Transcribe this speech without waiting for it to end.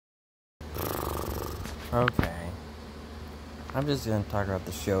Okay. I'm just gonna talk about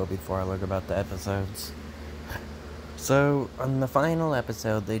the show before I look about the episodes. So, on the final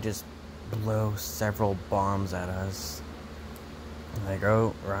episode, they just blow several bombs at us. Like,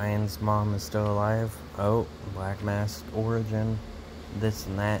 oh, Ryan's mom is still alive. Oh, Black Mask origin. This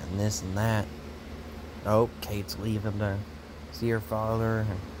and that, and this and that. Oh, Kate's leaving to see her father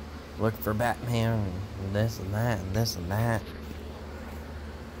and look for Batman, and this and that, and this and that.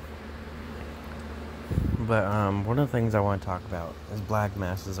 But, one of the things I want to talk about is Black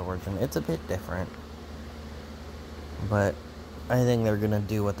Mask's origin. It's a bit different. But I think they're gonna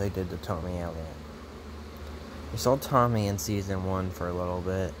do what they did to Tommy Elliott. We saw Tommy in season 1 for a little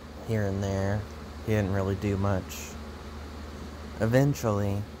bit, here and there. He didn't really do much.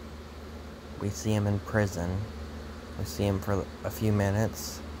 Eventually, we see him in prison. We see him for a few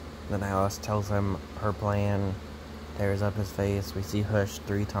minutes. Then Alice tells him her plan, tears up his face. We see Hush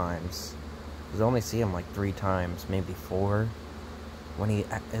 3 times. We only see him like 3 times, maybe 4, when he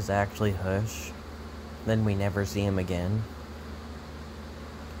is actually Hush. Then we never see him again.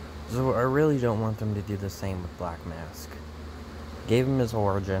 So I really don't want them to do the same with Black Mask. Gave him his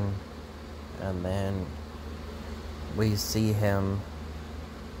origin, and then we see him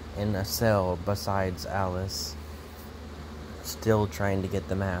in a cell besides Alice, still trying to get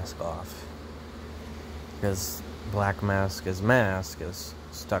the mask off. Because Black Mask's mask is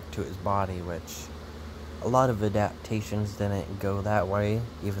stuck to his body, which a lot of adaptations didn't go that way,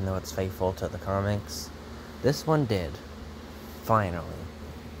 even though it's faithful to the comics. This one did. Finally.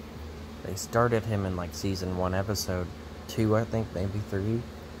 They started him in like season 1, episode 2, I think, maybe 3.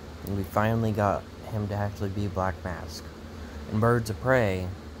 And we finally got him to actually be Black Mask. In Birds of Prey,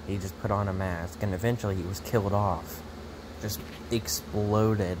 he just put on a mask, and eventually he was killed off. Just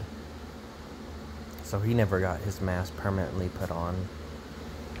exploded. So he never got his mask permanently put on.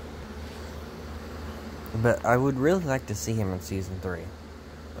 But I would really like to see him in season 3.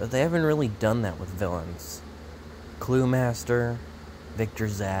 But they haven't really done that with villains. Clue Master, Victor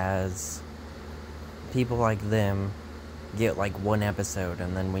Zsasz, people like them get like 1 episode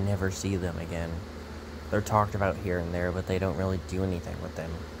and then we never see them again. They're talked about here and there, but they don't really do anything with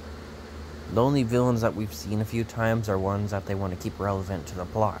them. The only villains that we've seen a few times are ones that they want to keep relevant to the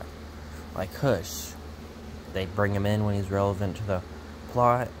plot. Like Hush. They bring him in when he's relevant to the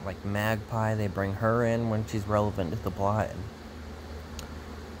plot. Like Magpie, they bring her in when she's relevant to the plot.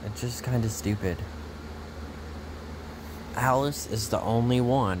 It's just kind of stupid. Alice is the only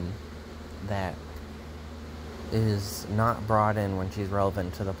one that is not brought in when she's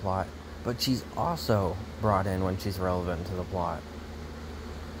relevant to the plot, but she's also brought in when she's relevant to the plot.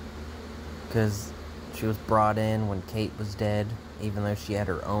 Because she was brought in when Kate was dead, even though she had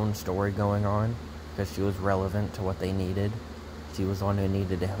her own story going on, because she was relevant to what they needed. She was the one who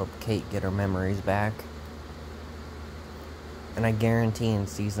needed to help Kate get her memories back. And I guarantee in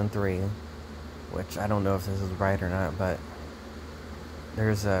season 3, which I don't know if this is right or not, but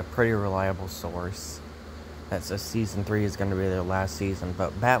there's a pretty reliable source that says season 3 is going to be their last season,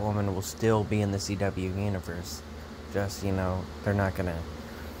 but Batwoman will still be in the CW universe. Just, you know, they're not going to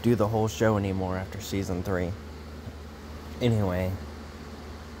do the whole show anymore after season 3. Anyway,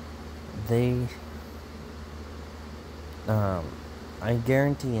 I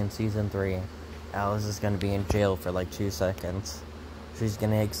guarantee in season 3, Alice is going to be in jail for like 2 seconds. She's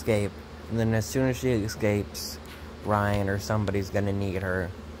going to escape. And then as soon as she escapes, Ryan or somebody's going to need her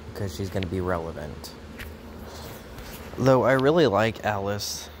because she's going to be relevant. Though I really like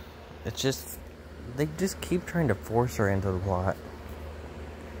Alice. It's just, they just keep trying to force her into the plot.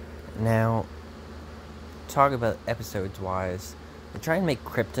 Now, talk about episodes wise. They try and make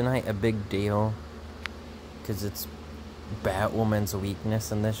kryptonite a big deal because it's Batwoman's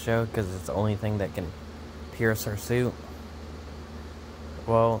weakness in this show, because it's the only thing that can pierce her suit.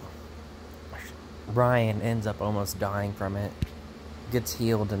 Well, Ryan ends up almost dying from it, gets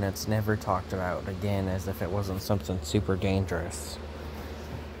healed, and it's never talked about again, as if it wasn't something super dangerous.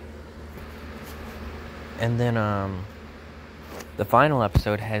 And then the final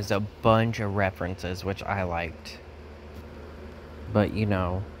episode has a bunch of references, which I liked. But you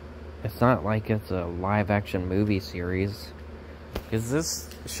know, it's not like it's a live-action movie series, because this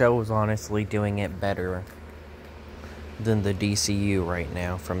show is honestly doing it better than the DCU right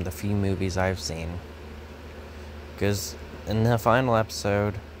now from the few movies I've seen. Because in the final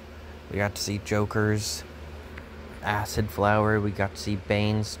episode, we got to see Joker's acid flower, we got to see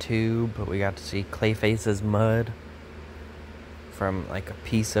Bane's tube, we got to see Clayface's mud from like a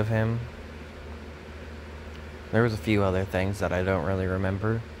piece of him. There was a few other things that I don't really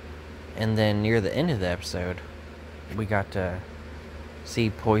remember. And then near the end of the episode, we got to see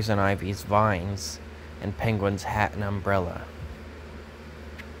Poison Ivy's vines and Penguin's hat and umbrella.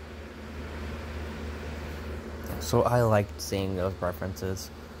 So I liked seeing those references.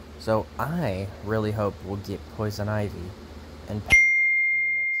 So I really hope we'll get Poison Ivy and Penguin in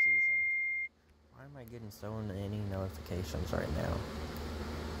the next season. Why am I getting so many notifications right now?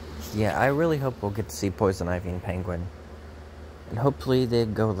 Yeah, I really hope we'll get to see Poison Ivy and Penguin. And hopefully they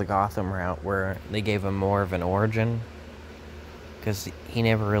go the Gotham route where they gave him more of an origin. Because he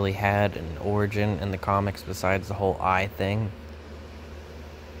never really had an origin in the comics besides the whole eye thing.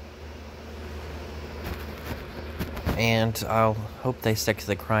 And I'll hope they stick to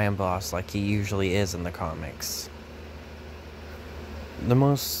the crime boss like he usually is in the comics. The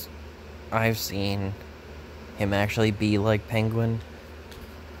most I've seen him actually be like Penguin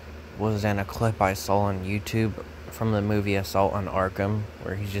was in a clip I saw on YouTube from the movie Assault on Arkham,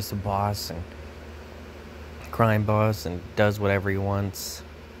 where he's just a boss and crime boss and does whatever he wants.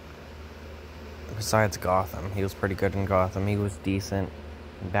 Besides Gotham, he was pretty good in Gotham. He was decent.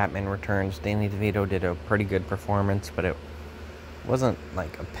 Batman Returns, Danny DeVito did a pretty good performance, but it wasn't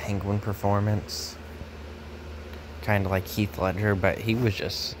like a Penguin performance. Kind of like Heath Ledger, but he was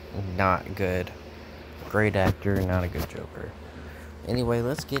just not good. Great actor, not a good Joker. Anyway,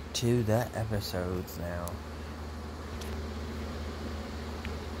 let's get to the episodes now.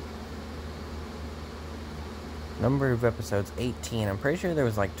 Number of episodes, 18. I'm pretty sure there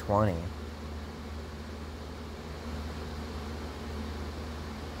was like 20.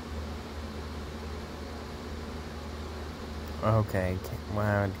 Okay,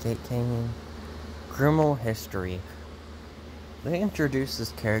 wow, Kate Canyon. Criminal history. They introduced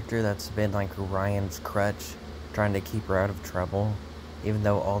this character that's been like Ryan's crutch, trying to keep her out of trouble, even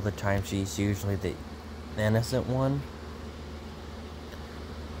though all the time she's usually the innocent one.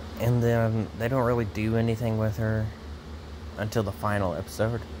 And then they don't really do anything with her until the final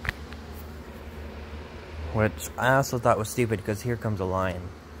episode. Which I also thought was stupid, because here comes a lion.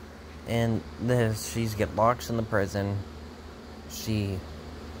 And she's get locked in the prison. She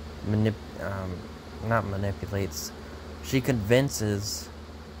not manipulates. She convinces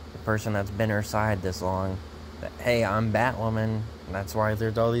the person that's been her side this long that, hey, I'm Batwoman. And that's why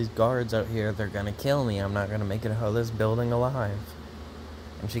there's all these guards out here. They're gonna kill me. I'm not gonna make it out of this building alive.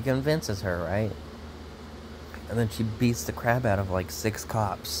 And she convinces her, right? And then she beats the crap out of like 6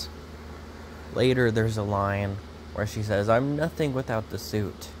 cops. Later, there's a line where she says, I'm nothing without the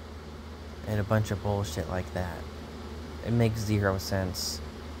suit. And a bunch of bullshit like that. It makes 0 sense.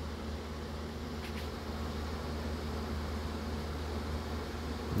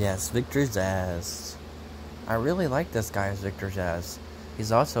 Yes, Victor Zsasz. I really like this guy as Victor Zsasz.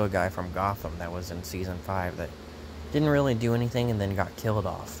 He's also a guy from Gotham that was in Season 5 that didn't really do anything and then got killed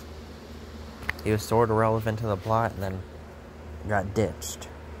off. He was sort of relevant to the plot and then got ditched.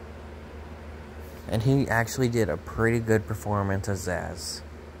 And he actually did a pretty good performance as Zsasz.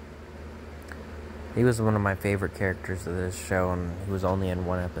 He was one of my favorite characters of this show, and he was only in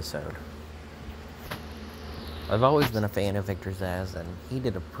 1 episode. I've always been a fan of Victor Zsasz, and he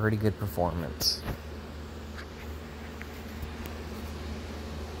did a pretty good performance.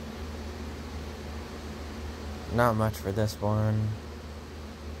 Not much for this one.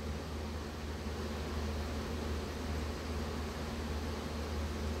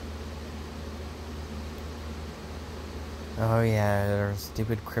 Oh yeah, there's a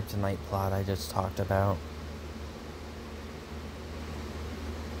stupid kryptonite plot I just talked about.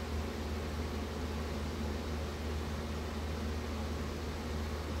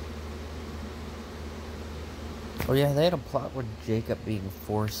 Oh yeah, they had a plot with Jacob being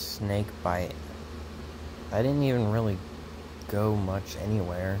forced snake bite. I didn't even really go much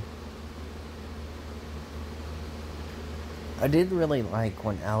anywhere. I did really like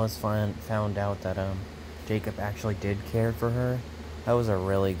when Alice found out that Jacob actually did care for her. That was a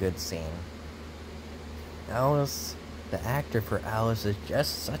really good scene. Alice, the actor for Alice, is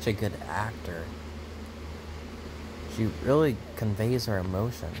just such a good actor. She really conveys her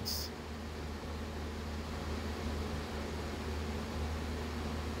emotions.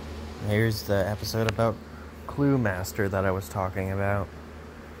 Here's the episode about Clue Master that I was talking about.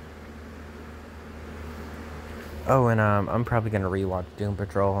 Oh, and I'm probably gonna rewatch Doom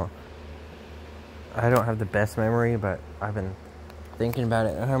Patrol. I don't have the best memory, but I've been thinking about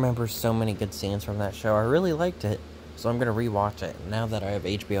it. I remember so many good scenes from that show. I really liked it, so I'm gonna rewatch it. Now that I have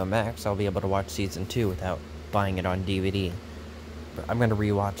HBO Max, I'll be able to watch season 2 without buying it on DVD. But I'm gonna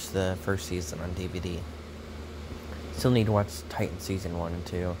rewatch the first season on DVD. Still need to watch Titan season 1 and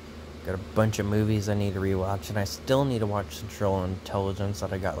 2. Got a bunch of movies I need to rewatch, and I still need to watch Central Intelligence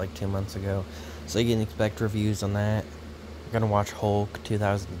that I got like 2 months ago. So you can expect reviews on that. I'm gonna watch Hulk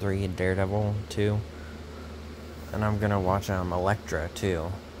 2003 and Daredevil 2. And I'm gonna watch Elektra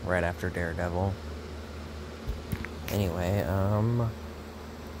too, right after Daredevil. Anyway,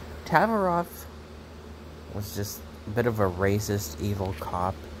 Tavaroff was just a bit of a racist, evil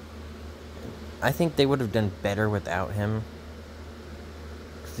cop. I think they would have done better without him.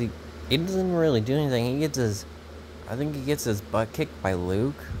 'Cause he doesn't really do anything. I think he gets his butt kicked by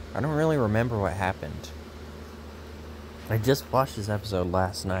Luke. I don't really remember what happened. I just watched this episode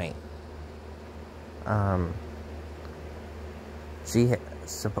last night.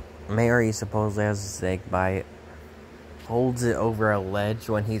 Mary supposedly has a snake bite, holds it over a ledge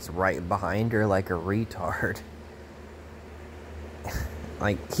when he's right behind her like a retard.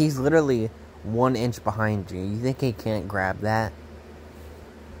 Like, he's literally 1 inch behind you. You think he can't grab that?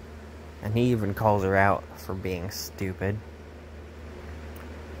 And he even calls her out for being stupid.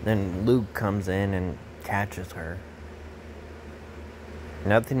 Then Luke comes in and catches her.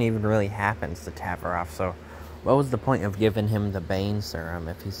 Nothing even really happens to Tavaroff, so what was the point of giving him the Bane serum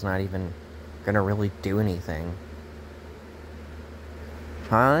if he's not even gonna really do anything?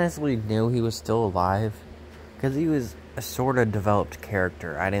 I honestly knew he was still alive, because he was a sort of developed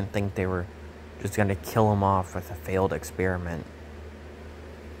character. I didn't think they were just gonna kill him off with a failed experiment.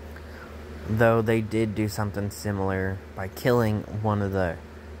 Though they did do something similar by killing one of the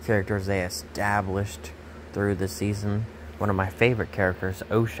characters they established through the season. One of my favorite characters,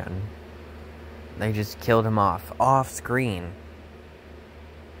 Ocean. They just killed him off screen.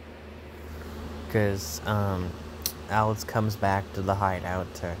 Because Alex comes back to the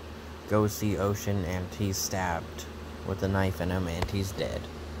hideout to go see Ocean, and he's stabbed with a knife in him, and he's dead.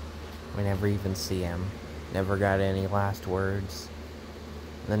 We never even see him. Never got any last words.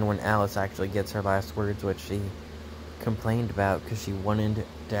 Then when Alice actually gets her last words, which she complained about because she wanted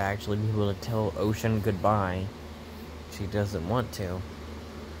to actually be able to tell Ocean goodbye, she doesn't want to.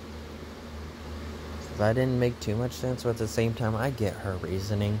 So that didn't make too much sense, but at the same time, I get her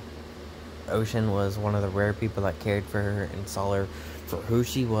reasoning. Ocean was one of the rare people that cared for her and saw her for who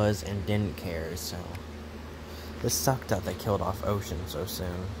she was and didn't care, so this sucked that they killed off Ocean so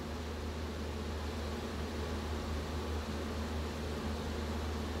soon.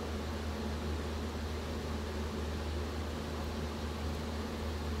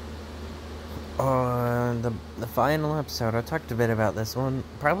 The final episode, I talked a bit about this one.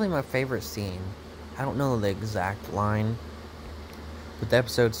 Probably my favorite scene. I don't know the exact line, but the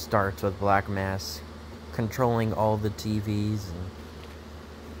episode starts with Black Mask controlling all the TVs, and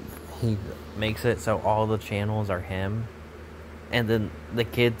he makes it so all the channels are him. And then the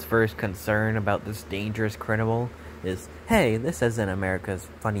kid's first concern about this dangerous criminal is, hey, this isn't America's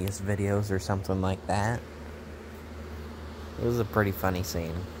Funniest Videos or something like that. It was a pretty funny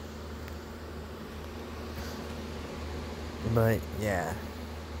scene. But, yeah.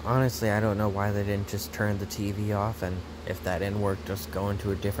 Honestly, I don't know why they didn't just turn the TV off, and if that didn't work, just go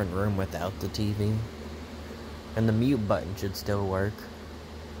into a different room without the TV. And the mute button should still work.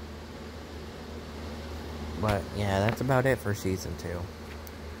 But, yeah, that's about it for Season 2.